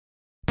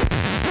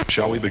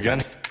Shall we begin?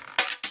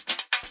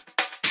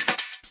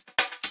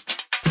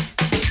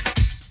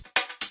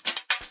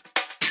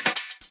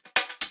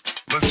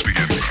 Let's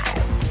begin now.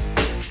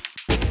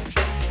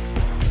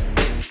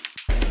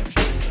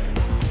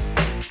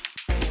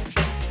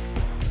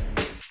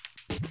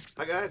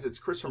 Hi guys, it's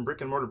Chris from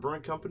Brick and Mortar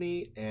Brewing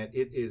Company, and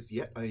it is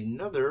yet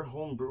another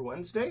Homebrew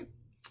Wednesday.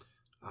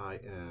 I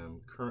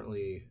am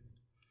currently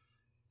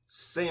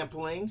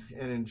sampling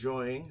and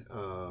enjoying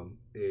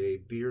a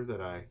beer that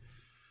I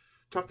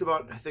talked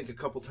about, I think, a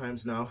couple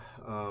times now.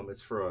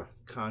 It's for a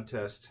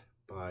contest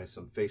by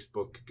some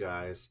Facebook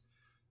guys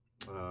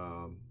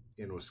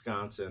in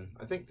Wisconsin.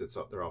 I think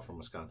they're all from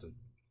Wisconsin.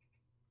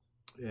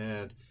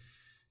 And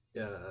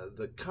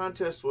the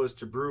contest was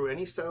to brew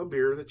any style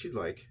beer that you'd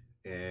like,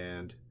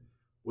 and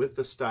with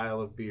the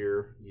style of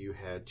beer, you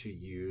had to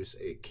use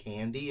a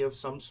candy of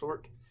some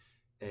sort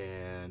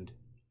and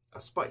a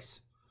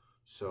spice.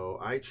 So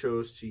I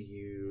chose to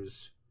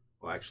use,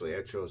 well, actually,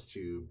 I chose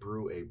to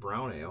brew a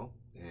brown ale,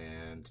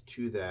 and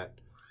to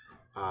that,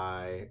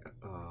 I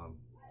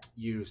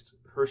used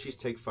Hershey's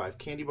Take 5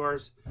 candy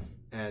bars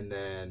and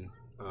then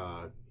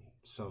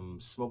some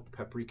smoked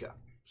paprika.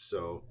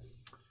 So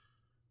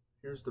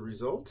here's the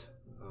result.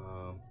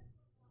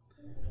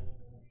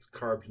 It's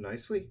carved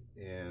nicely,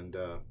 and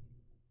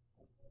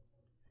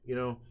you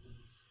know,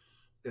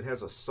 it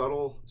has a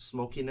subtle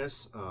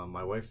smokiness.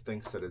 My wife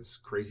thinks that it's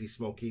crazy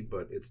smoky,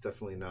 but it's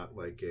definitely not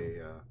like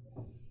a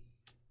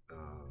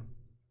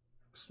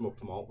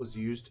smoked malt was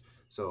used.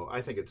 So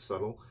I think it's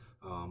subtle.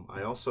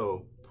 I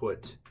also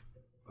put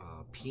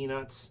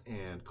peanuts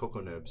and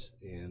cocoa nibs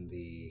in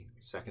the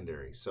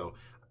secondary. So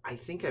I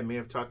think I may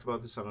have talked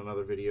about this on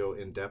another video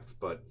in depth,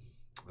 but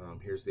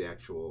here's the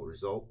actual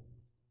result.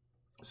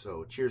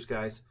 So cheers,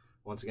 guys.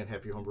 Once again,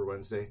 happy Homebrew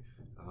Wednesday.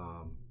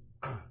 I'm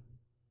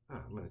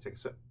going to take a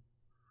sip.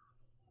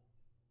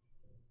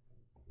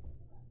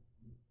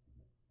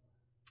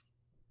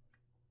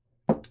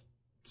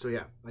 So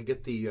yeah, I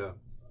get the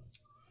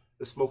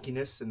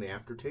smokiness and the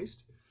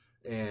aftertaste,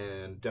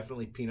 and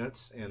definitely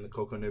peanuts and the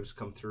cocoa nibs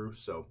come through.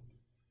 So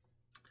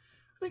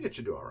I think it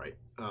should do all right.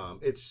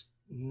 It's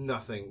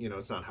nothing, you know,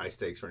 it's not high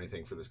stakes or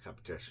anything for this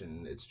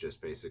competition. It's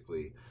just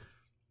basically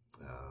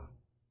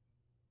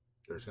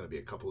there's going to be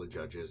a couple of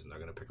judges, and they're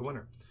going to pick a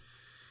winner.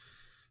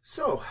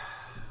 So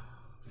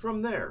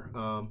from there,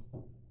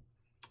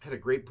 had a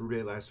great brew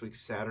day last week,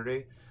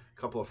 Saturday.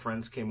 A couple of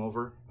friends came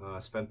over,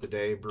 spent the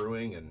day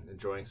brewing and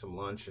enjoying some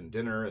lunch and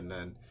dinner, and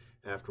then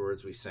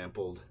afterwards we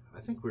sampled,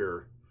 I think we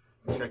were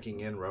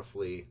checking in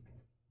roughly,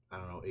 I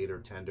don't know, 8 or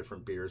 10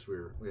 different beers. We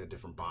had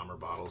different bomber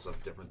bottles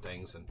of different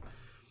things, and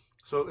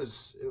so it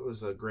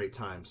was a great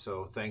time.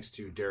 So thanks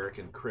to Derek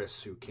and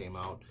Chris, who came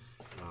out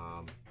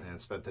and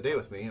spent the day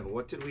with me. And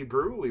what did we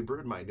brew? We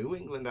brewed my New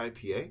England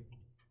IPA.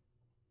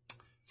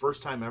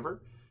 First time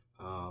ever.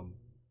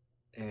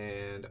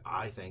 And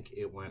I think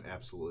it went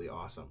absolutely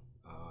awesome.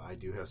 I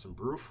do have some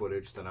brew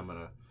footage that I'm going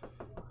to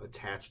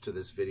attach to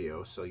this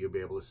video, so you'll be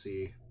able to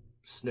see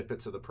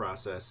snippets of the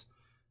process,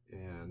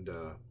 and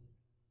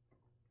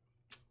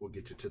we'll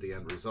get you to the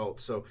end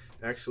result. So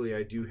actually,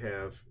 I do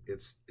have,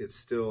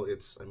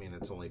 I mean,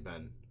 it's only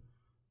been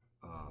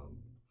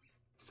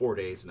 4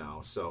 days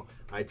now. So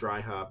I dry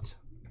hopped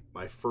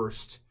my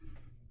first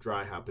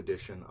dry hop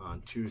edition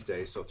on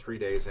Tuesday, so 3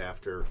 days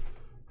after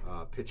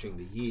pitching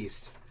the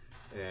yeast,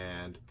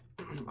 and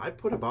I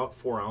put about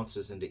 4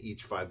 ounces into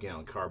each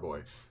 5-gallon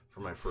carboy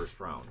for my first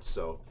round.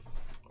 So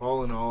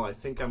all in all, I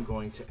think I'm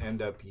going to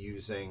end up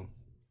using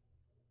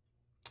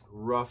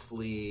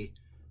roughly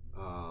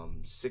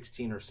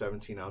 16 or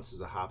 17 ounces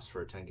of hops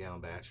for a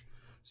 10-gallon batch.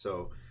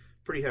 So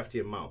pretty hefty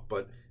amount,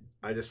 but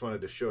I just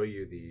wanted to show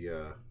you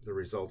the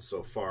results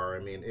so far. I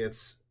mean,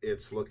 it's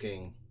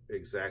looking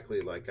exactly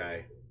like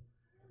I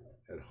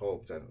had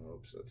hoped. I don't know,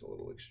 oops, that's a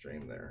little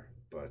extreme there,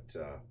 but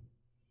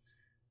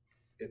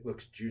it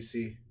looks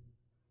juicy.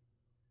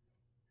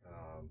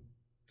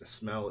 The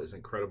smell is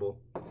incredible.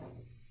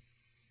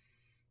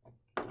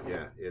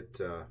 Yeah,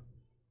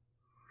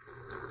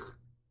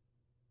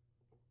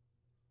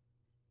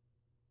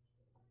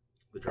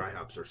 the dry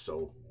hops are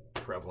so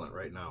prevalent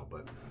right now,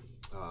 but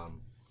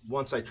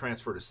once I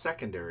transfer to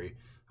secondary,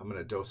 I'm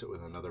going to dose it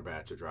with another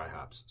batch of dry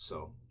hops.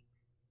 So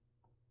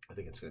I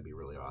think it's going to be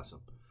really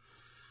awesome.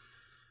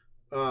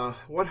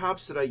 What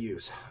hops did I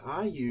use?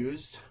 I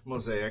used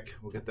Mosaic.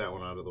 We'll get that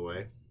one out of the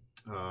way.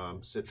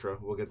 Citra.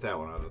 We'll get that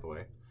one out of the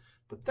way.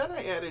 But then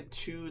I added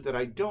 2 that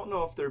I don't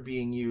know if they're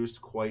being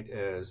used quite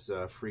as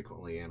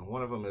frequently. And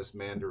one of them is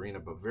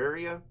Mandarina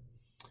Bavaria.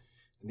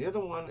 And the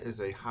other one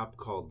is a hop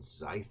called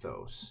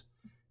Zythos.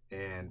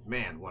 And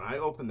man, when I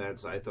opened that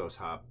Zythos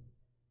hop,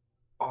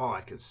 all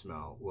I could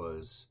smell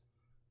was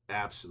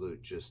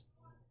absolute, just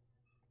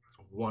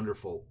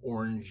wonderful,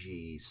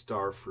 orangey,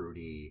 star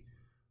fruity,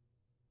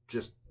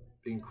 just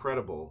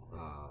incredible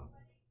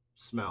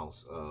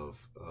smells of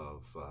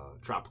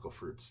tropical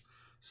fruits.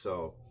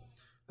 So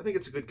I think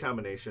it's a good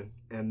combination.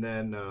 And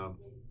then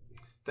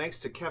thanks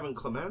to Kevin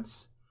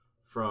Clements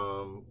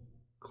from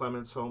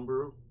Clements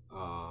Homebrew,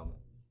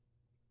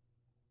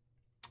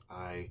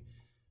 I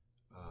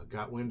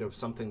got wind of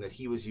something that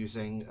he was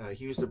using.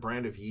 He used a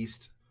brand of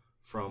yeast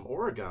from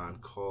Oregon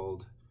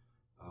called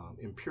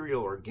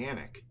Imperial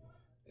Organic,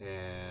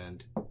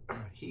 and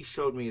he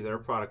showed me their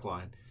product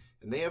line,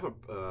 and they have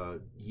a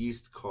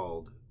yeast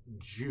called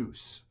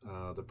Juice.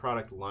 The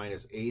product line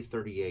is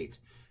A38,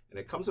 and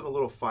it comes in a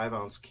little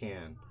 5-ounce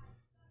can,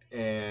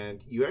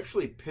 and you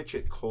actually pitch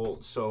it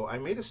cold. So I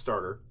made a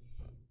starter,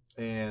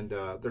 and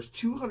there's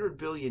 200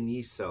 billion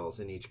yeast cells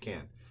in each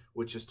can,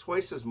 which is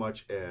twice as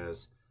much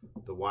as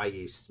the Y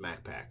Yeast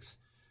Smack Packs.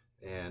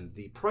 And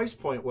the price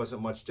point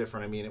wasn't much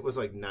different. I mean, it was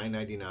like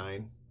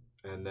 $9.99,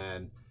 and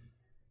then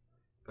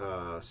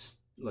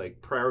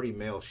like priority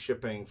mail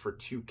shipping for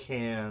 2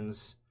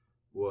 cans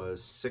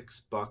was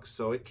 $6.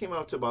 So it came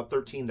out to about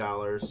 $13,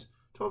 $12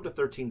 to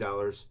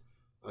 $13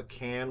 a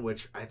can,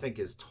 which I think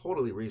is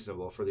totally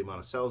reasonable for the amount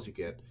of cells you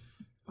get.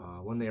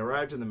 When they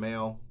arrived in the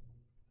mail,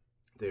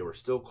 they were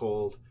still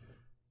cold.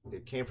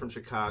 It came from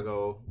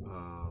Chicago.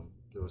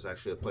 There was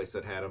actually a place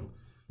that had them,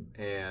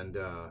 and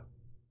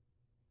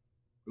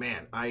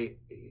man,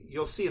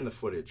 you'll see in the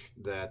footage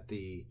that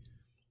the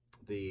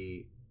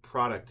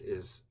product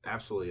is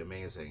absolutely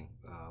amazing.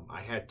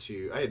 I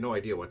had no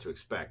idea what to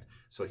expect.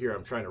 So here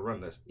I'm trying to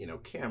run this,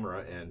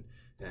 camera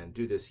and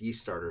do this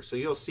yeast starter. So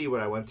you'll see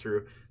what I went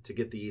through to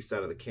get the yeast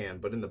out of the can.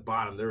 But in the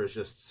bottom, there is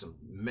just some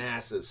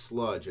massive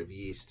sludge of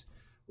yeast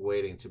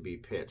waiting to be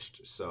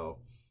pitched. So,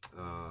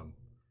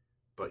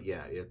 but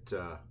yeah,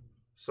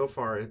 so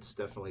far it's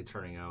definitely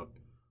turning out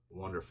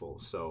wonderful.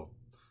 So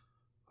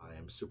I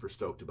am super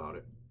stoked about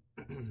it.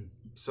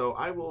 So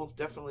I will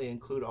definitely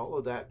include all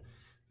of that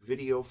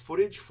video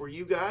footage for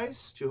you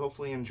guys to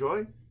hopefully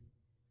enjoy.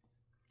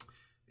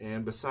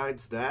 And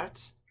besides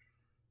that,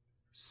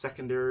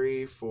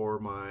 secondary for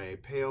my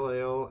pale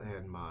ale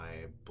and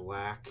my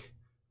black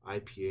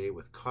IPA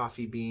with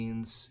coffee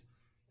beans,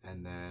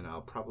 and then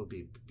I'll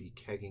probably be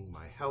kegging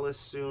my Helles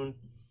soon.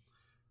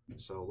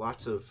 So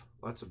lots of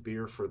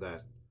beer for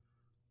that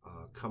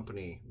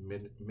company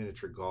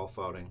miniature golf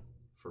outing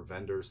for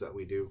vendors that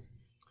we do.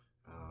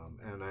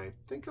 And I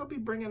think I'll be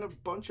bringing a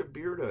bunch of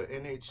beer to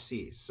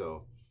NHC.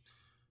 So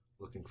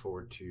looking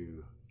forward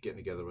to getting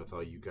together with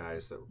all you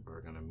guys that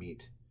are going to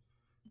meet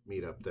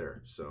up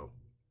there. So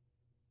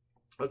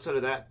outside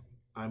of that,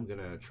 I'm going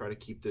to try to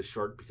keep this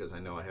short because I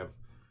know I have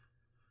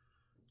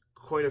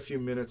quite a few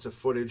minutes of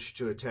footage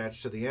to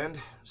attach to the end.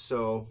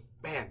 So,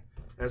 man,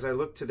 as I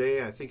look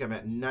today, I think I'm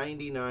at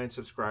 99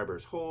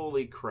 subscribers.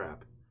 Holy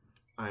crap.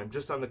 I'm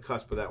just on the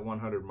cusp of that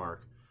 100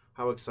 mark.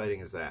 How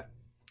exciting is that?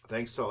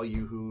 Thanks to all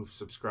you who've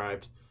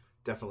subscribed.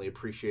 Definitely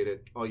appreciate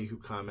it. All you who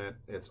comment,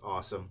 it's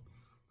awesome.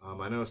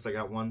 I noticed I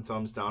got 1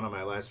 thumbs down on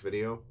my last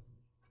video.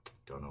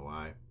 Don't know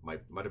why.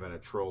 Might have been a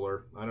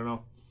troller. I don't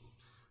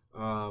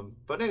know.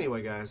 But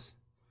anyway, guys,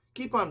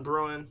 keep on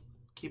brewing.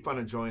 Keep on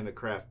enjoying the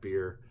craft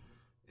beer.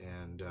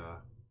 And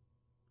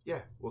yeah,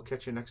 we'll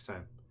catch you next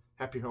time.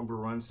 Happy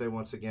Homebrew Wednesday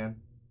once again.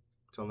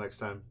 Until next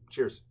time,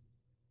 cheers.